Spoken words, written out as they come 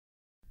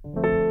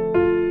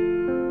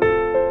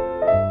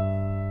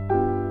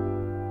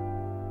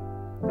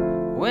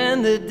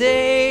when the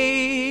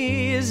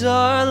days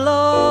are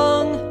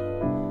long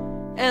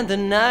and the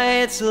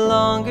nights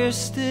longer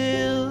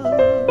still.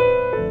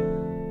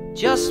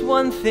 Just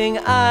one thing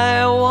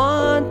I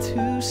want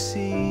to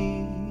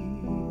see,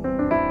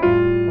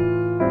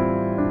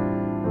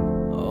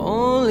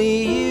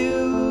 only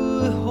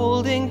you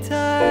holding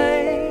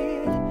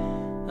tight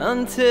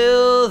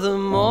until the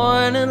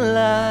morning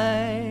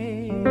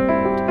light,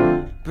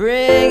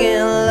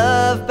 bringing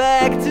love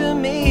back to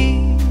me.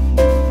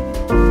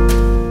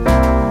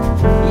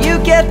 You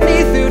get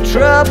me through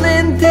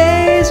troubling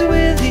days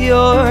with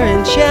your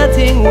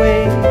enchanting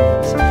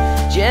ways,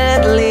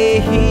 gently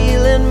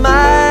healing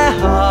my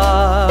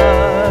heart.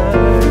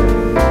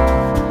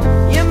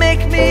 You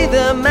make me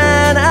the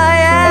man I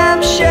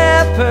am,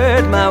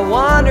 shepherd, my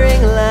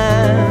wandering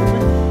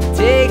lamb.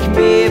 Take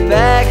me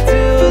back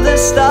to the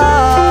start.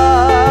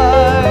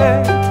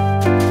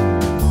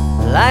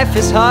 Life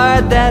is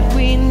hard, that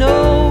we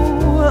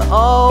know,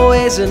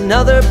 always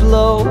another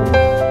blow.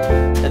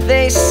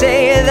 They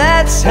say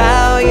that's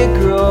how you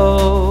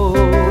grow.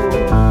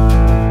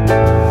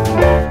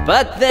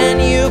 But then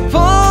you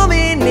pull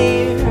me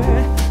near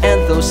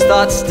and those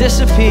thoughts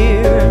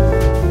disappear,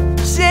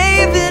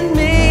 saving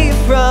me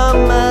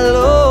from my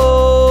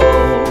low.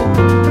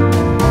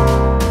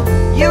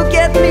 You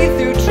get me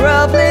through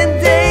troubling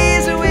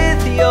days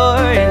with your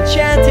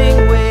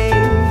enchanting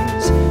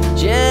ways,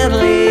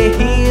 gently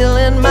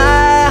healing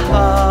my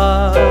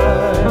heart.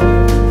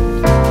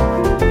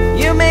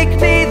 You make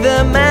me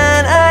the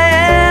man I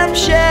am,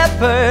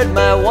 shepherd,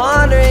 my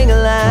wandering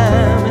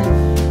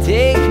lamb.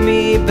 Take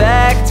me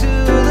back to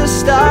the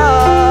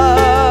start.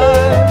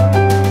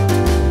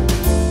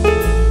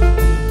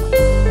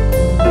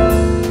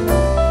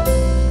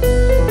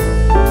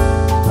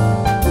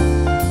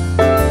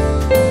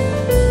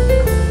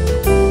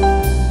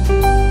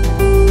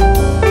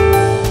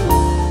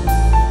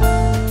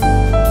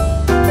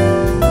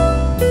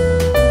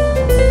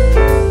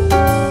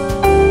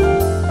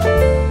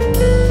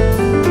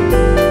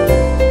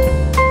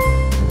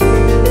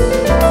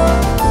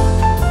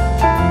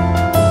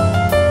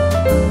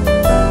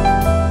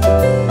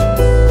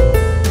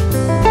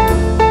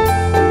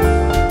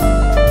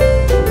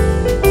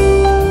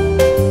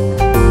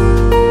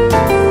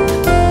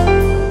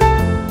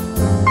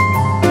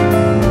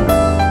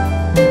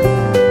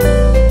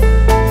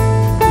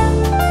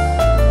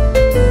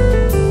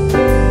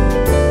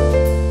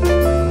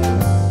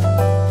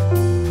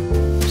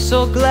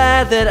 So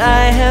glad that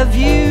I have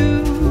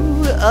you,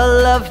 a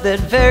love that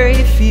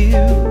very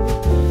few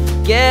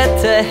get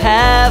to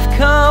have,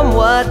 come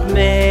what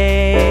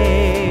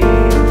may.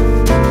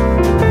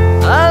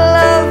 A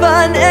love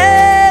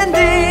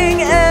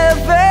unending,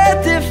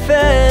 ever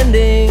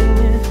defending,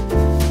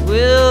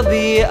 will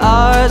be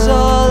ours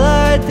all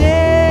our days.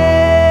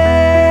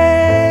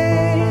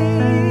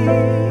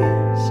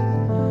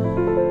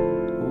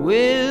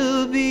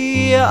 Will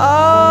be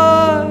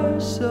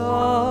ours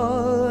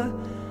all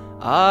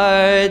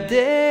our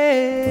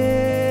days.